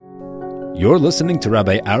You're listening to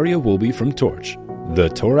Rabbi Aryeh Wolbe from Torch, the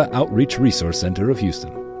Torah Outreach Resource Center of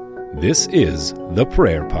Houston. This is the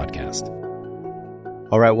Prayer Podcast.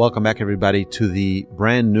 All right, welcome back, everybody, to the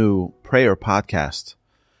brand new Prayer Podcast.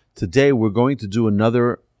 Today, we're going to do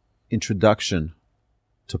another introduction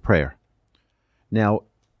to prayer. Now,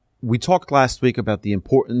 we talked last week about the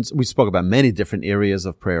importance. We spoke about many different areas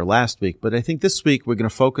of prayer last week, but I think this week we're going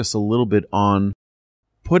to focus a little bit on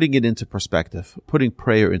putting it into perspective, putting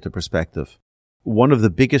prayer into perspective. One of the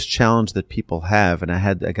biggest challenges that people have, and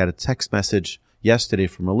I got a text message yesterday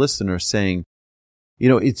from a listener saying,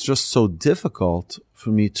 it's just so difficult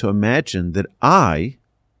for me to imagine that I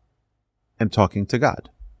am talking to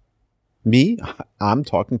God. Me? I'm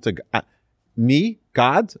talking to God. Me?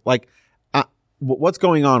 God? What's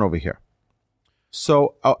going on over here?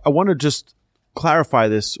 So I want to just clarify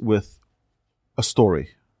this with a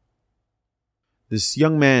story. This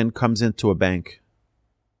young man comes into a bank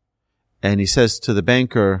and he says to the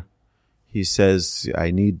banker,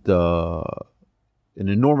 I need an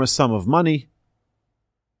enormous sum of money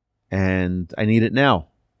and I need it now.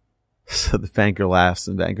 So the banker laughs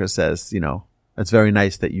and the banker says, it's very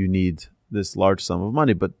nice that you need this large sum of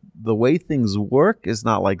money, but the way things work is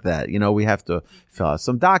not like that. We have to fill out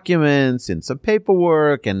some documents and some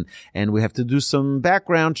paperwork and we have to do some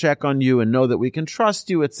background check on you and know that we can trust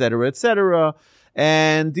you, et cetera, et cetera.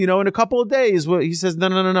 And, in a couple of days, he says, no,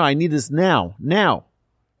 I need this now.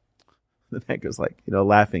 The banker's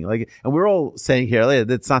laughing. And we're all saying here,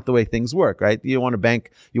 that's not the way things work, right? You want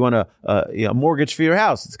a mortgage for your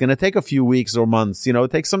house. It's going to take a few weeks or months.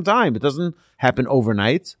 It takes some time. It doesn't happen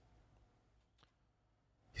overnight.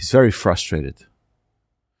 He's very frustrated.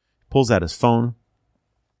 He pulls out his phone,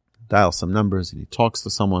 dials some numbers, and he talks to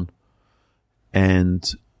someone,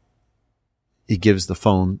 and he gives the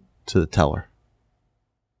phone to the teller.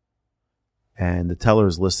 And the teller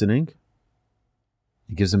is listening.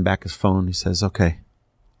 He gives him back his phone. He says, okay,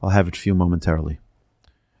 I'll have it for you momentarily.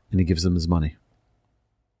 And he gives him his money.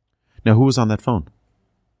 Now, who was on that phone?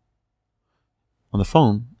 On the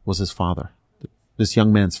phone was his father, this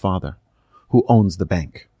young man's father, who owns the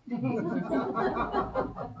bank.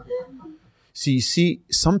 So you see,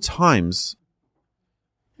 sometimes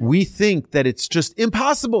we think that it's just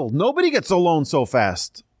impossible. Nobody gets a loan so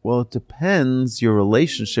fast. Well, it depends your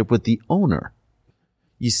relationship with the owner.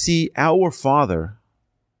 You see, our Father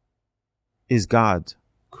is God,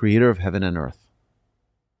 creator of heaven and earth.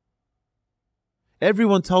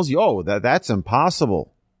 Everyone tells you, that's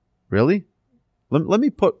impossible. Really? Let me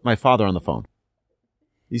put my father on the phone.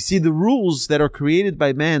 You see, the rules that are created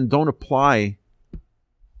by man don't apply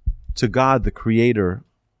to God, the creator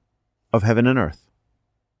of heaven and earth.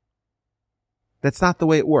 That's not the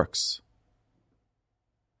way it works.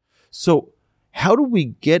 So, how do we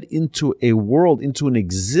get into a world, into an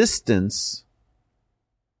existence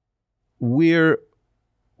where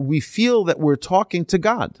we feel that we're talking to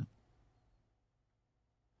God?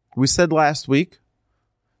 We said last week,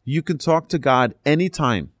 you can talk to God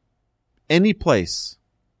anytime, any place,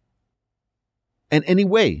 and any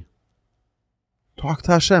way. Talk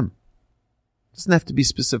to Hashem. It doesn't have to be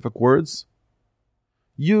specific words.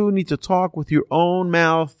 You need to talk with your own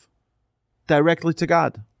mouth directly to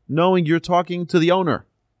God, knowing you're talking to the owner,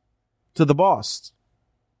 to the boss.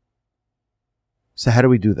 So how do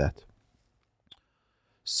we do that?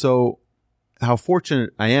 So how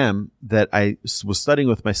fortunate I am that I was studying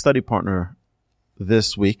with my study partner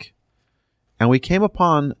this week, and we came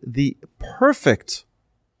upon the perfect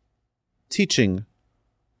teaching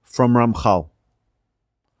from Ramchal.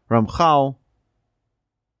 Ramchal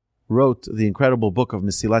wrote the incredible book of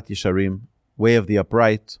Mesilat Yesharim, Way of the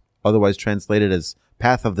Upright, otherwise translated as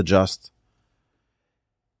Path of the Just.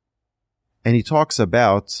 And he talks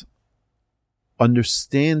about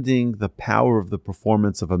understanding the power of the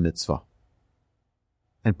performance of a mitzvah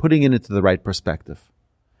and putting it into the right perspective.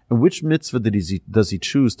 And which mitzvah does he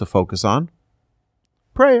choose to focus on?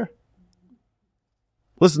 Prayer.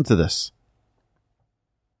 Listen to this.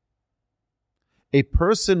 A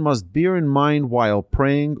person must bear in mind while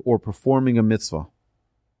praying or performing a mitzvah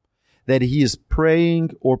that he is praying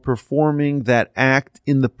or performing that act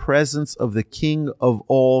in the presence of the King of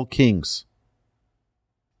all kings.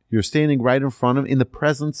 You're standing right in front of him in the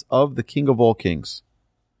presence of the King of all kings.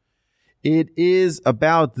 It is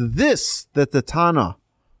about this that the Tana,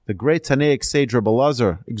 the great Tanaic sage Rebbe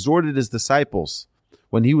Elazar, exhorted his disciples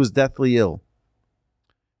when he was deathly ill,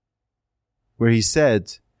 where he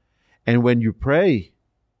said, and when you pray,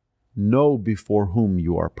 know before whom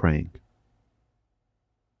you are praying.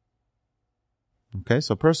 Okay,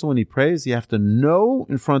 so a person, when he prays, you have to know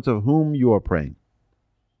in front of whom you are praying.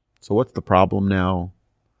 So what's the problem now?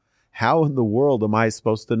 how in the world am I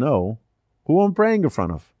supposed to know who I'm praying in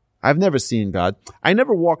front of? I've never seen God. I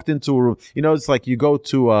never walked into a room. You know, it's like you go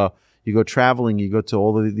traveling, you go to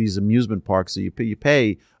all of these amusement parks, so you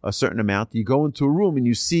pay a certain amount. You go into a room and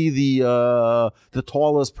you see the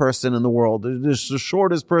tallest person in the world, the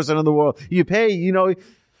shortest person in the world. You pay, you know,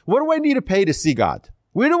 what do I need to pay to see God?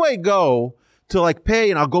 Where do I go to like pay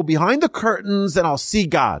and I'll go behind the curtains and I'll see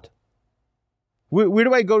God? Where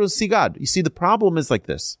do I go to see God? You see, the problem is like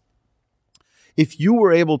this. If you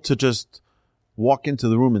were able to just walk into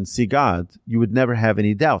the room and see God, you would never have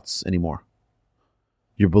any doubts anymore.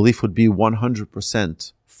 Your belief would be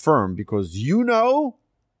 100% firm because you know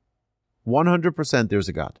 100% there's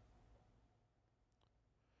a God.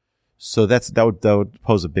 So that would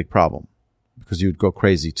pose a big problem because you would go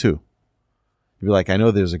crazy too. You'd be like, I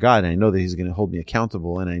know there's a God and I know that he's going to hold me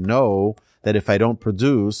accountable and I know that if I don't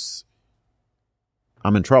produce,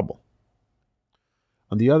 I'm in trouble.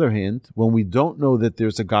 On the other hand, when we don't know that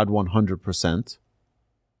there's a God 100%,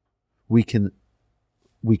 we can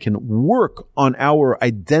work on our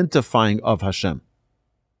identifying of Hashem.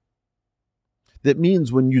 That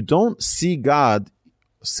means when you don't see God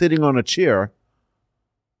sitting on a chair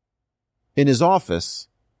in his office,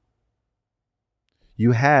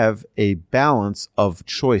 you have a balance of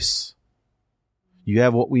choice. You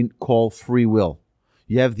have what we call free will.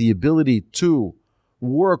 You have the ability to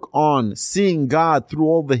work on seeing God through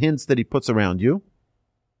all the hints that he puts around you.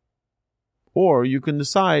 Or you can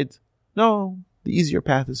decide, no, the easier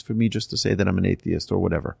path is for me just to say that I'm an atheist or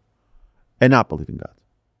whatever and not believe in God.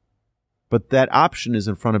 But that option is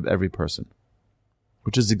in front of every person,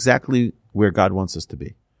 which is exactly where God wants us to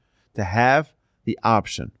be. To have the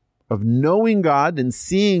option of knowing God and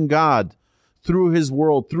seeing God through his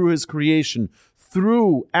world, through his creation,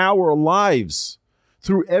 through our lives,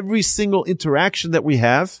 through every single interaction that we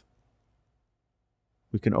have.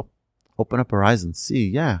 We can open up our eyes and see,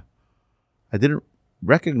 yeah, I didn't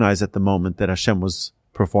recognize at the moment that Hashem was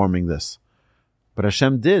performing this. But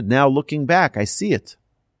Hashem did. Now looking back, I see it.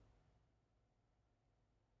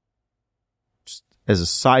 Just as a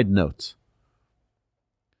side note,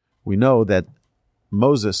 we know that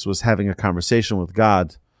Moses was having a conversation with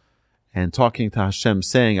God and talking to Hashem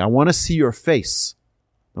saying, I want to see your face.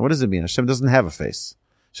 Now what does it mean? Hashem doesn't have a face.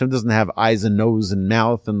 Hashem doesn't have eyes and nose and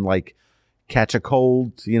mouth and like catch a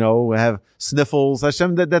cold, you know, have sniffles.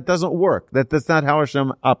 Hashem, that doesn't work. That's not how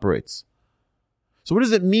Hashem operates. So what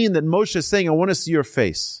does it mean that Moshe is saying, I want to see your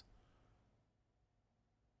face?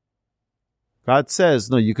 God says,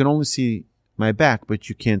 no, you can only see my back, but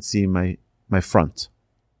you can't see my front.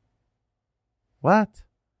 What?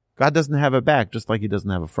 God doesn't have a back, just like he doesn't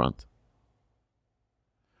have a front.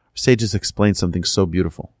 Our sages explain something so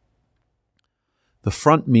beautiful. The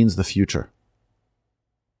front means the future.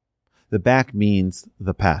 The back means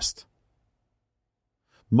the past.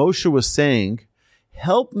 Moshe was saying,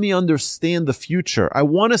 help me understand the future. I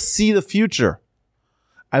want to see the future.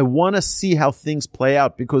 I want to see how things play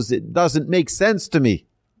out because it doesn't make sense to me.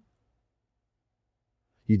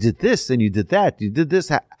 You did this and you did that. You did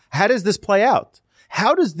this. How does this play out?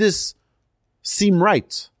 How does this seem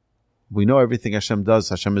right? We know everything Hashem does.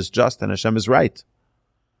 Hashem is just and Hashem is right.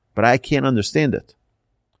 But I can't understand it.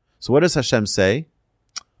 So what does Hashem say?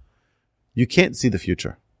 You can't see the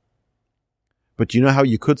future. But you know how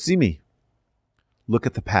you could see me? Look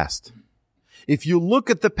at the past. If you look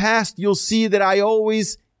at the past, you'll see that I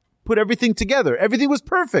always put everything together. Everything was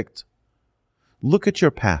perfect. Look at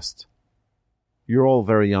your past. You're all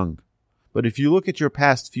very young. But if you look at your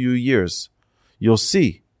past few years, you'll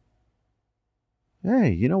see,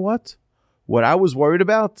 hey, you know what? What I was worried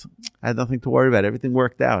about, I had nothing to worry about. Everything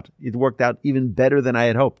worked out. It worked out even better than I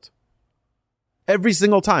had hoped. Every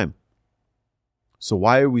single time. So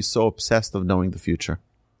why are we so obsessed of knowing the future?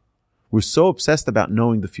 We're so obsessed about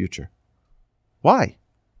knowing the future. Why?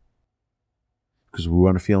 Because we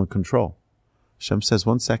want to feel in control. Hashem says,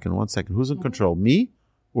 one second. Who's in control? Me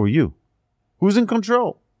or you? Who's in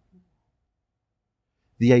control?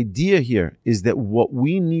 The idea here is that what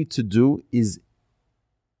we need to do is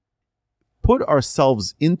put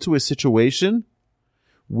ourselves into a situation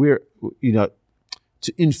where,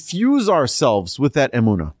 to infuse ourselves with that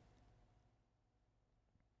emunah.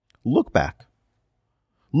 Look back.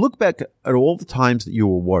 Look back at all the times that you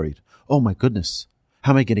were worried. Oh my goodness,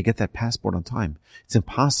 how am I going to get that passport on time? It's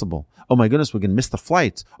impossible. Oh my goodness, we're going to miss the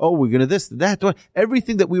flight. Oh, we're going to this, that,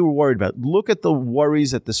 everything that we were worried about. Look at the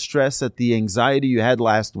worries, at the stress, at the anxiety you had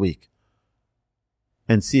last week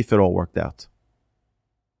and see if it all worked out.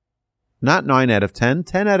 Not 9 out of 10.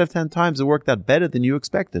 10 out of 10 times it worked out better than you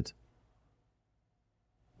expected.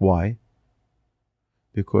 Why?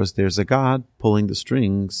 Because there's a God pulling the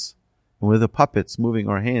strings And we're the puppets moving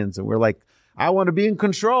our hands, and we're like, I want to be in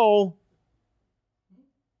control.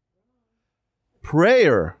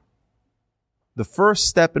 Prayer. The first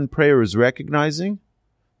step in prayer is recognizing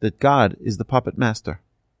that God is the puppet master.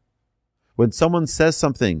 When someone says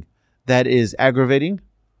something that is aggravating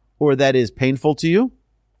or that is painful to you,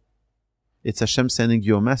 it's Hashem sending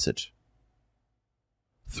you a message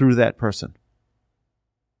through that person.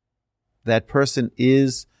 That person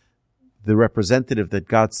is the representative that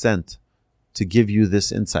God sent to give you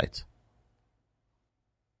this insight.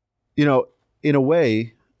 You know, in a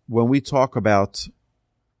way, when we talk about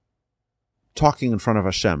talking in front of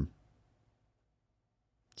Hashem,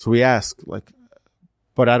 so we ask, like,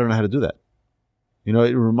 but I don't know how to do that. You know,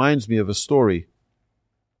 it reminds me of a story.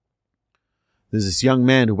 There's this young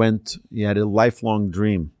man who he had a lifelong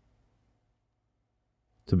dream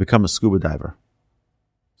to become a scuba diver.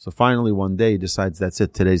 So finally one day he decides, that's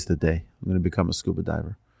it, today's the day. I'm going to become a scuba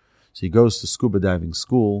diver. So he goes to scuba diving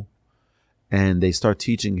school, and they start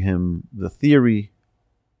teaching him the theory.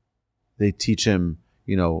 They teach him,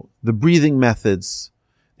 you know, the breathing methods.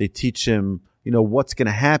 They teach him, you know, what's going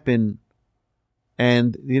to happen.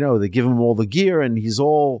 And, you know, they give him all the gear, and he's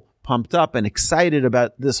all pumped up and excited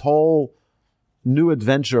about this whole new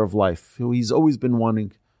adventure of life. He's always been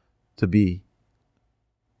wanting to be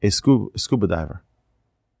a scuba diver.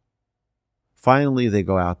 Finally, they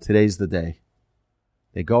go out. Today's the day.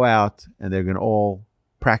 They go out, and they're going to all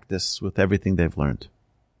practice with everything they've learned.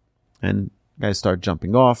 And guys start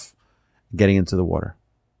jumping off, getting into the water.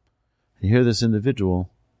 And here this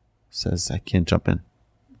individual says, I can't jump in.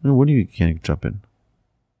 What do you can't jump in?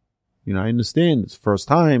 You know, I understand it's first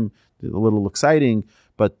time, a little exciting,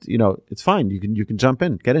 but, you know, it's fine. You can jump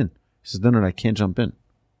in, get in. He says, no, I can't jump in.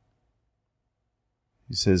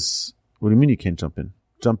 He says, what do you mean you can't jump in?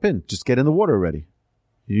 Jump in. Just get in the water already.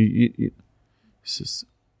 He says,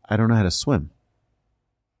 I don't know how to swim.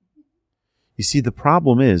 You see, the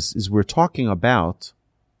problem is we're talking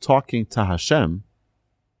to Hashem,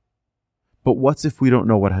 but what's if we don't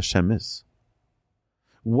know what Hashem is?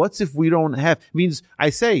 What's if we don't have, means I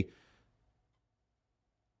say,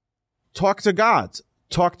 talk to God,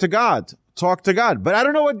 but I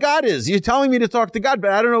don't know what God is. You're telling me to talk to God,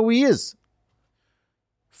 but I don't know who He is.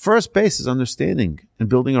 First base is understanding and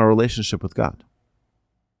building our relationship with God.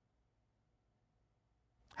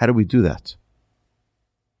 How do we do that?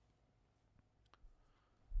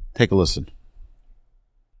 Take a listen.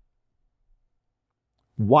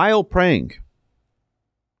 While praying,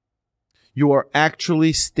 you are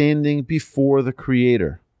actually standing before the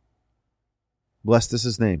Creator. Blessed is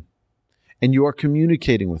His name. And you are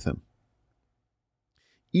communicating with Him.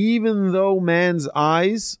 Even though man's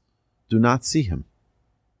eyes do not see Him.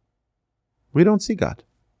 We don't see God.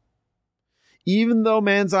 Even though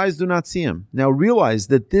man's eyes do not see Him. Now realize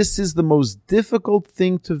that this is the most difficult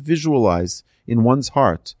thing to visualize in one's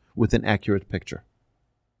heart with an accurate picture.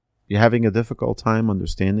 You're having a difficult time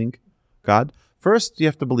understanding God? First, you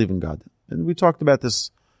have to believe in God. And we talked about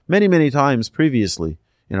this many, many times previously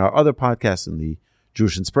in our other podcasts, in the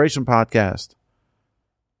Jewish Inspiration podcast,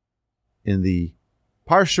 in the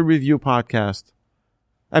Parsha Review podcast.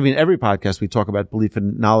 I mean, every podcast we talk about belief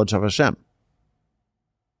and knowledge of Hashem.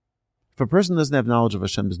 If a person doesn't have knowledge of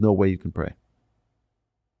Hashem, there's no way you can pray.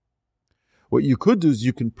 What you could do is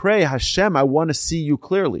you can pray, Hashem, I want to see you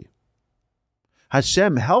clearly.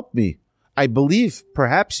 Hashem, help me. I believe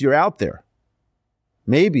perhaps you're out there.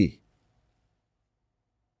 Maybe.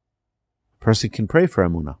 A person can pray for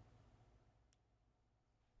Emunah.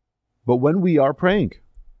 But when we are praying,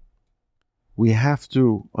 we have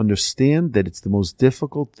to understand that it's the most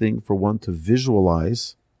difficult thing for one to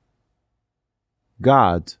visualize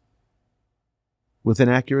God with an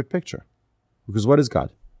accurate picture. Because what is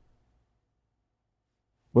God?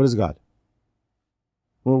 What is God?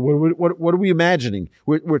 What are we imagining?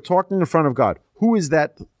 We're talking in front of God. Who is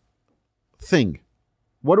that thing?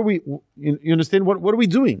 What are we, you understand? What are we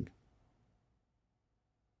doing?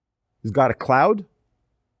 Is God a cloud?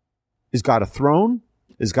 Is God a throne?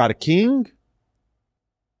 Is God a king?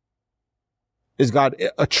 Is God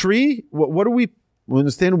a tree? What are we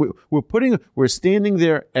understand? We're standing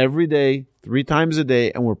there every day, 3 times a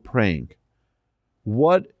day, and we're praying.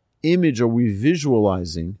 What image are we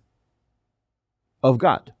visualizing of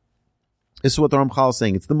God? This is what the Ramchal is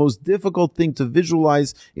saying. It's the most difficult thing to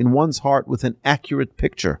visualize in one's heart with an accurate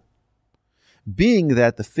picture, being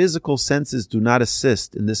that the physical senses do not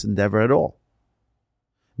assist in this endeavor at all.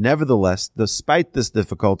 Nevertheless, despite this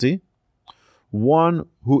difficulty, one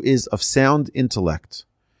who is of sound intellect,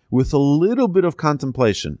 with a little bit of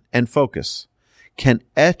contemplation and focus, can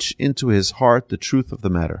etch into his heart the truth of the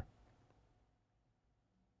matter.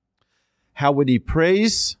 how when he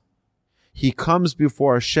prays, he comes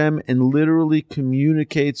before Hashem and literally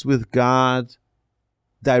communicates with God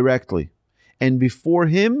directly. And before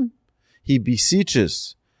him, he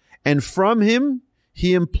beseeches. And from him,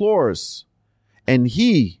 he implores. And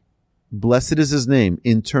he, blessed is his name,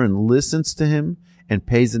 in turn listens to him and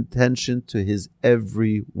pays attention to his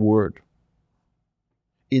every word.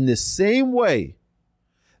 In the same way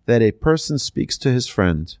that a person speaks to his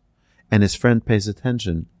friend and his friend pays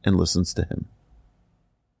attention and listens to him.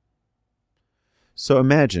 So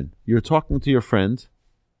imagine you're talking to your friend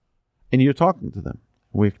and you're talking to them.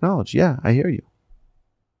 We acknowledge, yeah, I hear you.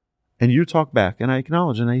 And you talk back and I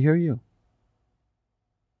acknowledge and I hear you.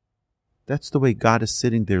 That's the way God is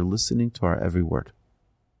sitting there listening to our every word.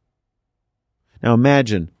 Now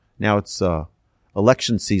imagine, now it's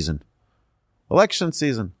election season. Election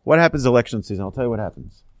season. What happens election season? I'll tell you what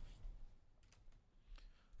happens.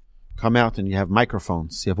 Come out and you have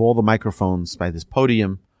microphones. You have all the microphones by this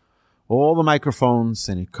podium. All the microphones,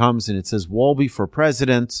 and it comes and it says Wolbe for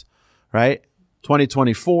president, right?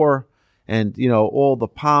 2024. And, all the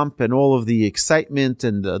pomp and all of the excitement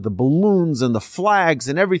and the balloons and the flags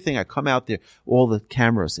and everything. I come out there, all the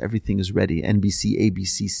cameras, everything is ready. NBC,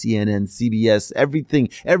 ABC, CNN, CBS, everything.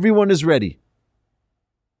 Everyone is ready.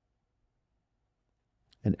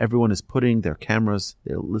 And everyone is putting their cameras,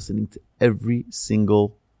 they're listening to every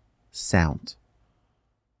single sound.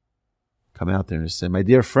 Come out there and say, my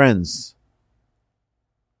dear friends,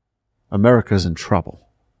 America's in trouble.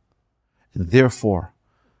 And therefore,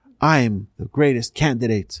 I'm the greatest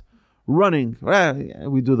candidate running.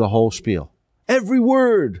 We do the whole spiel. Every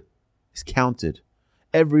word is counted.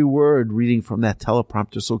 Every word reading from that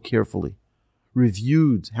teleprompter so carefully.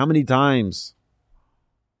 Reviewed. How many times?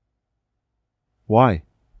 Why?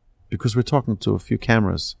 Because we're talking to a few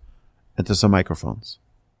cameras and to some microphones.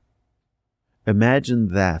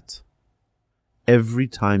 Imagine that every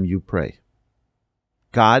time you pray.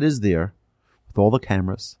 God is there with all the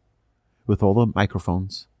cameras, with all the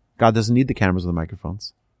microphones. God doesn't need the cameras or the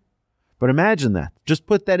microphones. But imagine that. Just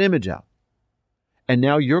put that image out. And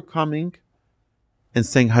now you're coming and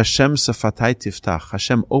saying, Hashem safatai tiftach.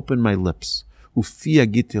 Hashem, open my lips. Ufi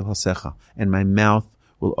agitil hasecha. And my mouth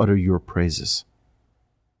will utter your praises.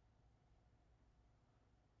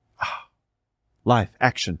 Life,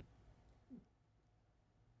 action.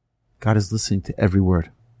 God is listening to every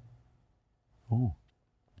word. Oh,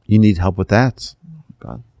 you need help with that.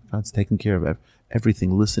 God's taking care of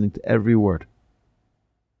everything, listening to every word.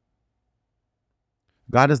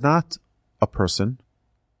 God is not a person,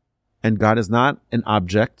 and God is not an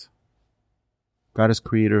object. God is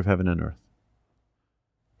creator of heaven and earth.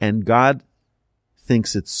 And God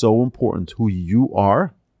thinks it's so important who you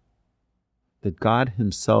are that God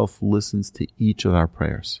himself listens to each of our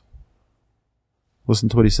prayers. Listen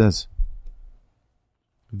to what he says.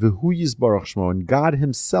 V'hu yizbarach shmo, and God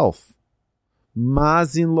himself,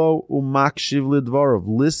 mazin lo umakshiv lidvarov,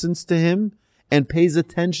 listens to him and pays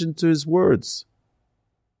attention to his words.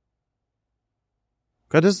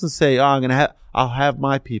 God doesn't say, I'll have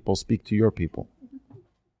my people speak to your people.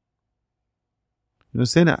 You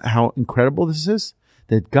understand how incredible this is?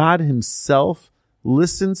 That God himself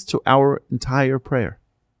listens to our entire prayer.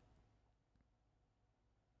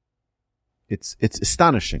 It's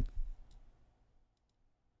astonishing.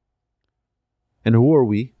 And who are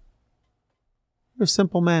we? We're a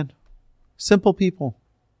simple man. Simple people.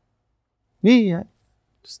 Me,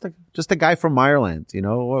 just a guy from Ireland,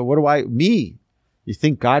 what do I, me? You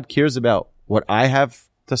think God cares about what I have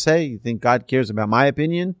to say? You think God cares about my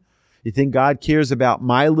opinion? You think God cares about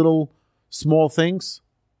my little small things?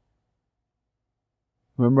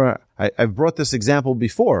 Remember, I've brought this example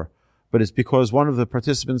before, but it's because one of the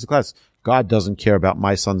participants in the class, God doesn't care about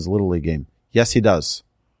my son's Little League game. Yes, he does.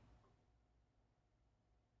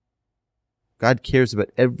 God cares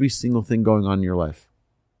about every single thing going on in your life.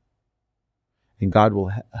 And God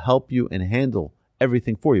will help you and handle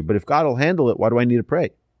everything for you. But if God will handle it, why do I need to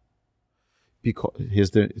pray? Because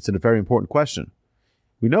it's a very important question.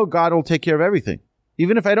 We know God will take care of everything,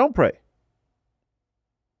 even if I don't pray.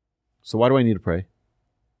 So why do I need to pray?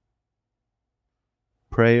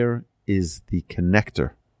 Prayer is the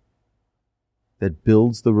connector that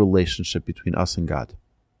builds the relationship between us and God.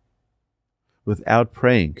 Without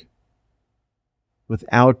praying, we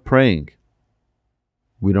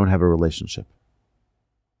don't have a relationship.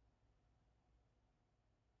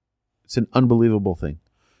 It's an unbelievable thing.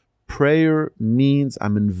 Prayer means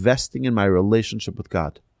I'm investing in my relationship with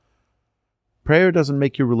God. Prayer doesn't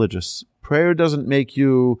make you religious. Prayer doesn't make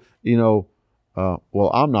you,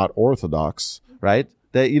 I'm not Orthodox, right?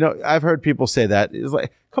 That, I've heard people say that. It's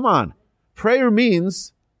like, come on. Prayer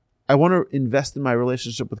means I want to invest in my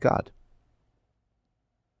relationship with God.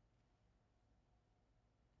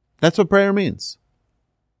 That's what prayer means.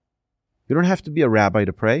 You don't have to be a rabbi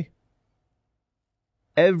to pray.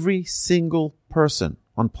 Every single person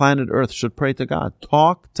on planet Earth should pray to God.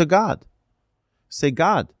 Talk to God. Say,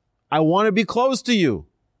 God, I want to be close to you.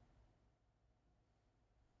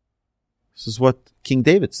 This is what King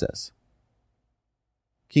David says.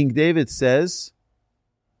 King David says,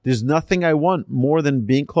 there's nothing I want more than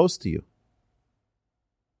being close to you.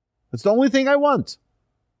 That's the only thing I want.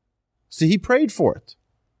 So he prayed for it.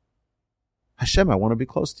 Hashem, I want to be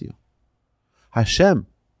close to you. Hashem,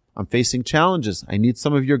 I'm facing challenges. I need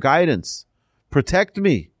some of your guidance. Protect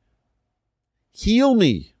me. Heal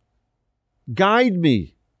me. Guide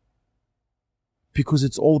me. Because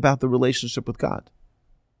it's all about the relationship with God.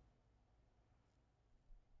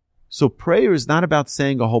 So prayer is not about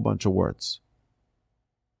saying a whole bunch of words.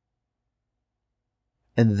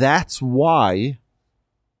 And that's why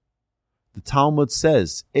the Talmud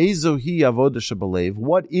says, Ezohi avodah shebalev,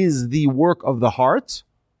 what is the work of the heart?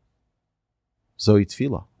 Zohi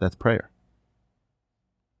tefillah, that's prayer.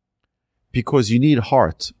 Because you need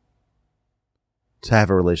heart to have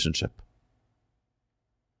a relationship.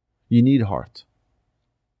 You need heart.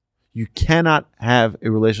 You cannot have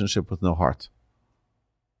a relationship with no heart.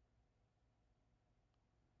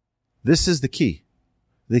 This is the key.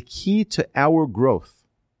 The key to our growth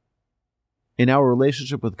in our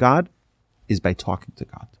relationship with God is by talking to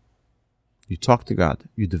God. You talk to God,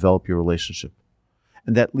 you develop your relationship.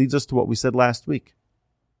 And that leads us to what we said last week.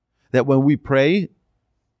 That when we pray,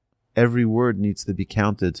 every word needs to be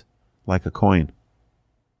counted like a coin.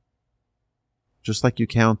 Just like you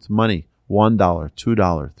count money, $1,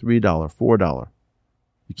 $2, $3, $4.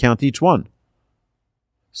 You count each one.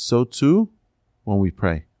 So too, when we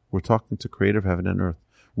pray, we're talking to Creator of heaven and earth.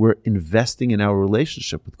 We're investing in our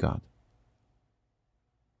relationship with God.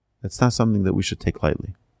 That's not something that we should take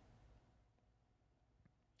lightly.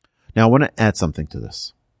 Now, I want to add something to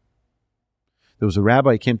this. There was a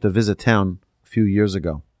rabbi who came to visit town a few years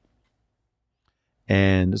ago.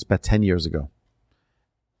 And it's about 10 years ago.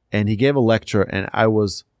 And he gave a lecture, and I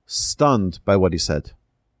was stunned by what he said.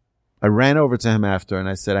 I ran over to him after, and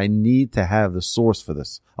I said, I need to have the source for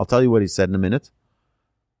this. I'll tell you what he said in a minute.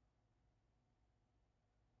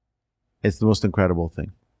 It's the most incredible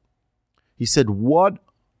thing. He said, what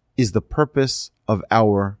is the purpose of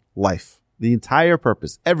our life? The entire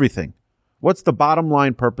purpose, everything. What's the bottom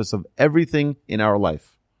line purpose of everything in our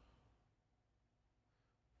life?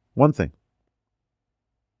 One thing.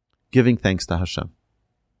 Giving thanks to Hashem.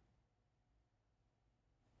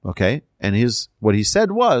 Okay? And what he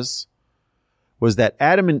said was that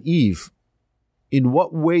Adam and Eve, in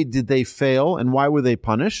what way did they fail and why were they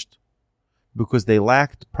punished? Because they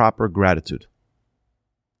lacked proper gratitude.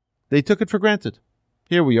 They took it for granted.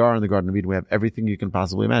 Here we are in the Garden of Eden. We have everything you can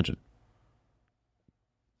possibly imagine.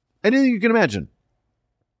 Anything you can imagine.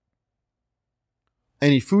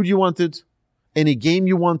 Any food you wanted, any game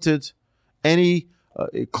you wanted, any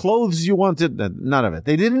clothes you wanted, none of it.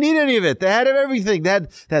 They didn't need any of it. They had everything. They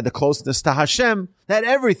had the closeness to Hashem. They had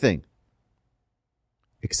everything.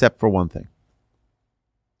 Except for one thing.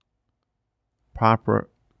 Proper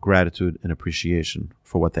gratitude and appreciation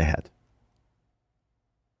for what they had.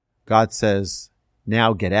 God says,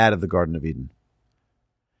 now get out of the Garden of Eden.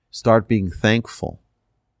 Start being thankful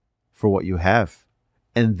for what you have,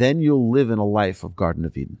 and then you'll live in a life of Garden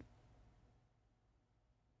of Eden.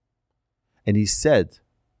 And he said,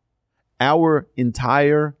 our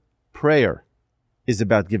entire prayer is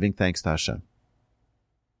about giving thanks to Hashem.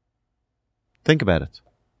 Think about it.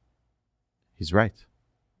 He's right.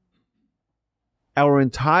 Our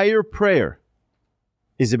entire prayer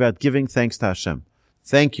is about giving thanks to Hashem.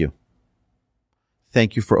 Thank you.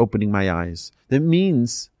 Thank you for opening my eyes. That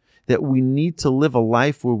means that we need to live a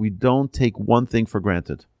life where we don't take one thing for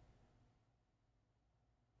granted.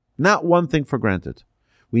 Not one thing for granted.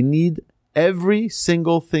 We need every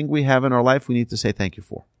single thing we have in our life, we need to say thank you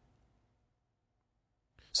for.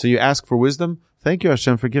 So you ask for wisdom. Thank you,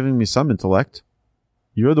 Hashem, for giving me some intellect.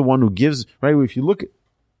 You're the one who gives, right? If you look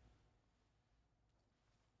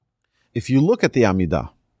at the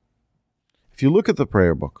Amidah, if you look at the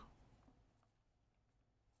prayer book,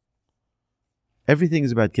 everything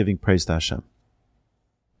is about giving praise to Hashem.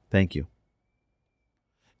 Thank you.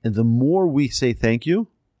 And the more we say thank you,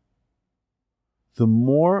 the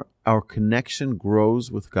more our connection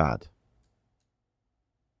grows with God.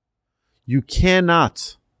 You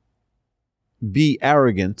cannot be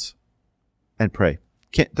arrogant and pray.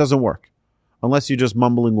 Doesn't work. Unless you're just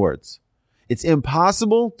mumbling words. It's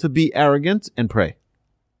impossible to be arrogant and pray.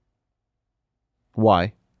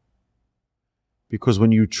 Why? Because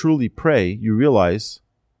when you truly pray, you realize,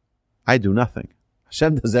 I do nothing.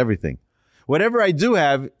 Hashem does everything. Whatever I do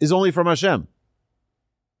have is only from Hashem.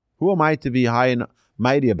 Who am I to be high and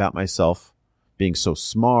mighty about myself, being so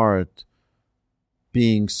smart,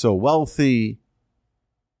 being so wealthy,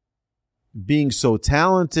 being so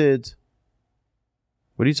talented?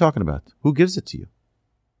 What are you talking about? Who gives it to you?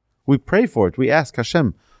 We pray for it. We ask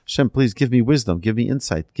Hashem, Hashem, please give me wisdom, give me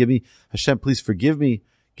insight, Hashem, please forgive me,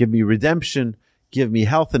 give me redemption, give me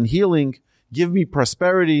health and healing, give me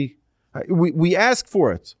prosperity. We ask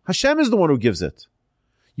for it. Hashem is the one who gives it.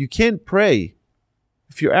 You can't pray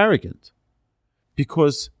if you're arrogant,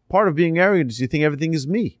 because part of being arrogant is you think everything is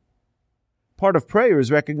me. Part of prayer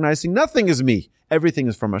is recognizing nothing is me. Everything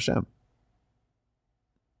is from Hashem.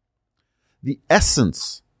 The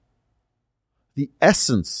essence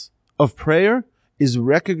of prayer is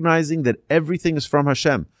recognizing that everything is from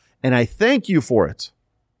Hashem. And I thank you for it.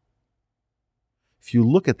 If you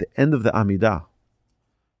look at the end of the Amidah,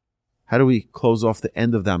 how do we close off the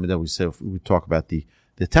end of the Amidah? We talk about the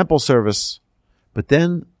temple service, but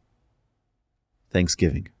then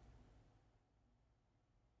thanksgiving.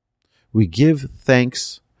 We give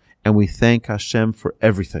thanks and we thank Hashem for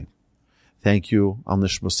everything. Thank you, Al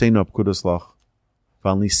Nishmoseinu Apkudas Lach,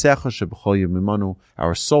 Val Nisecha Sheb'chol Yemimanu,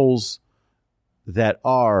 our souls that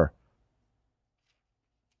are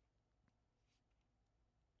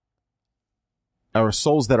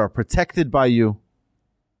protected by you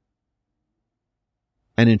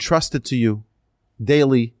and entrusted to you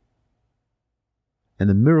daily, and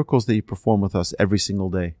the miracles that you perform with us every single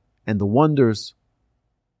day, and the wonders.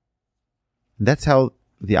 And that's how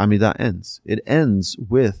the Amidah ends. It ends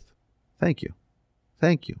with thank you,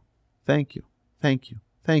 thank you, thank you, thank you,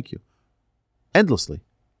 thank you, endlessly.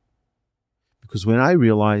 Because when I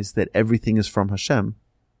realize that everything is from Hashem,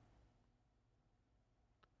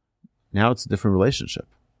 now it's a different relationship.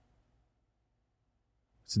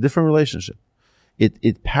 It's a different relationship.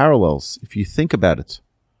 It parallels, if you think about it,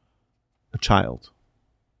 a child.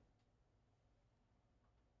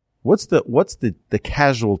 What's the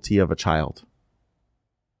casualty of a child?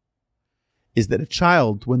 Is that a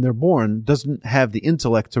child, when they're born, doesn't have the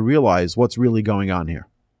intellect to realize what's really going on here.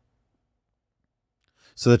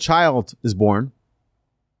 So the child is born.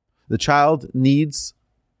 The child needs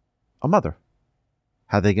a mother.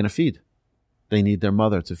 How are they going to feed? They need their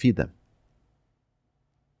mother to feed them.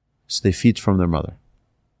 So they feed from their mother.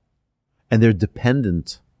 And they're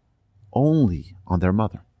dependent only on their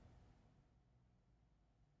mother.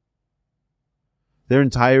 Their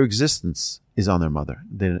entire existence is on their mother.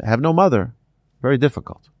 They have no mother. Very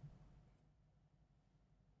difficult.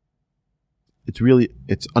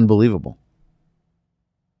 It's unbelievable.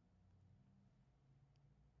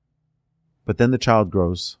 But then the child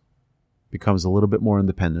grows, becomes a little bit more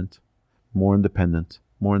independent.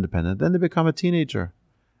 Then they become a teenager.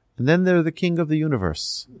 And then they're the king of the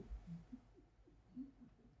universe.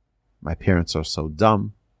 My parents are so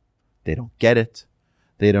dumb. They don't get it.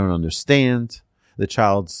 They don't understand. The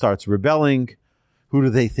child starts rebelling. Who do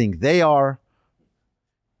they think they are?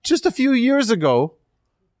 Just a few years ago,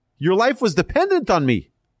 your life was dependent on me.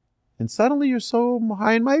 And suddenly you're so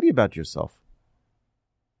high and mighty about yourself.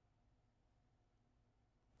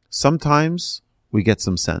 Sometimes we get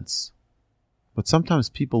some sense. But sometimes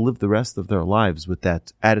people live the rest of their lives with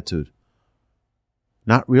that attitude,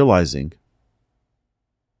 not realizing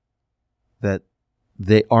that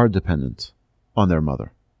they are dependent on their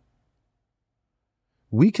mother.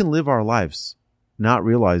 We can live our lives not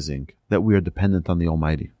realizing that we are dependent on the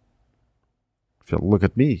Almighty. If you look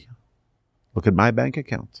at me, look at my bank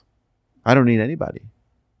account. I don't need anybody.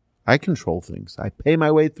 I control things. I pay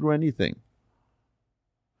my way through anything.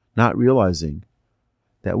 Not realizing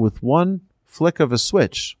that with one flick of a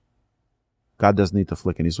switch, God doesn't need to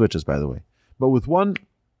flick any switches, by the way, but with one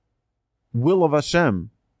will of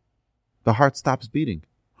Hashem, the heart stops beating.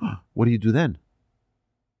 What do you do then?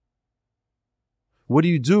 What do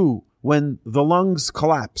you do when the lungs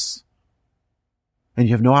collapse and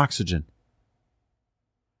you have no oxygen?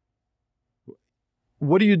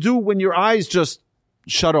 What do you do when your eyes just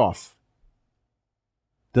shut off?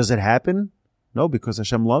 Does it happen? No, because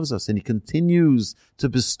Hashem loves us and He continues to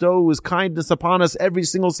bestow His kindness upon us every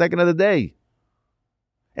single second of the day.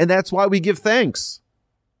 And that's why we give thanks.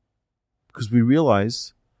 Because we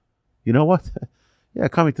realize, you know what? Yeah,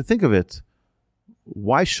 coming to think of it,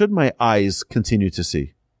 why should my eyes continue to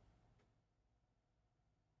see?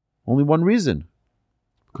 Only one reason.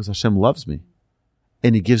 Because Hashem loves me.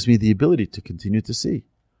 And He gives me the ability to continue to see.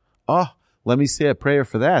 Let me say a prayer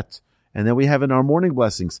for that. And then we have in our morning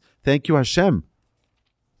blessings, thank you Hashem.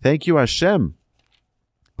 Thank you Hashem.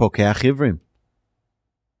 Pokeach Ivrim.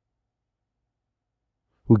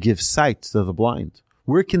 who gives sight to the blind.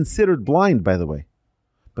 We're considered blind, by the way,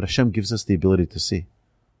 but Hashem gives us the ability to see.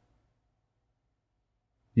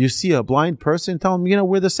 You see a blind person, tell him,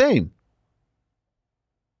 we're the same.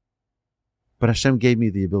 But Hashem gave me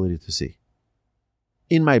the ability to see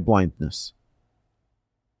in my blindness.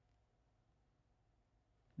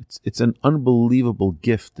 It's an unbelievable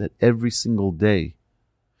gift that every single day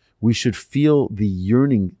we should feel the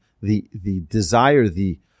yearning, the desire,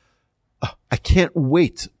 I can't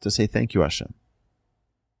wait to say thank you, Hashem.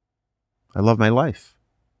 I love my life.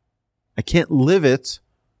 I can't live it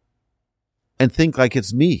and think like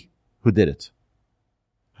it's me who did it.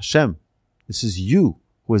 Hashem, this is you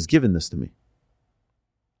who has given this to me.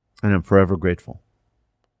 And I'm forever grateful.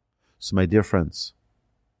 So my dear friends,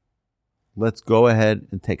 let's go ahead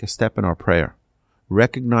and take a step in our prayer.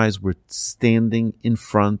 Recognize we're standing in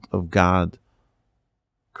front of God,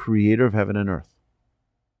 creator of heaven and earth,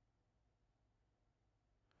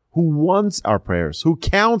 who wants our prayers, who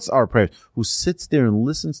counts our prayers, who sits there and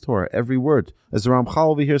listens to our every word. As the Ramchal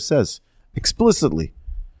over here says, explicitly.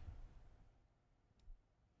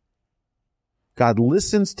 God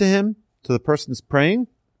listens to him, to the person who's praying,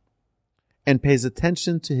 and pays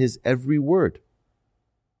attention to his every word.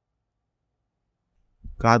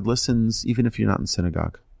 God listens even if you're not in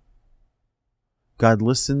synagogue. God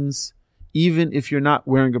listens even if you're not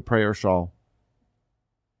wearing a prayer shawl.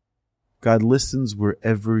 God listens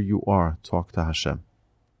wherever you are. Talk to Hashem.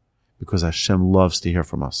 Because Hashem loves to hear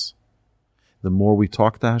from us. The more we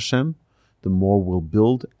talk to Hashem, the more we'll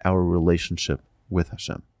build our relationship with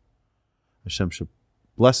Hashem. Hashem should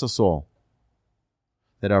bless us all,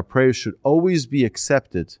 that our prayers should always be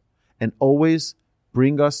accepted and always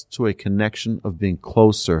bring us to a connection of being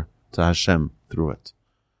closer to Hashem through it.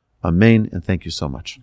 Amen, and thank you so much.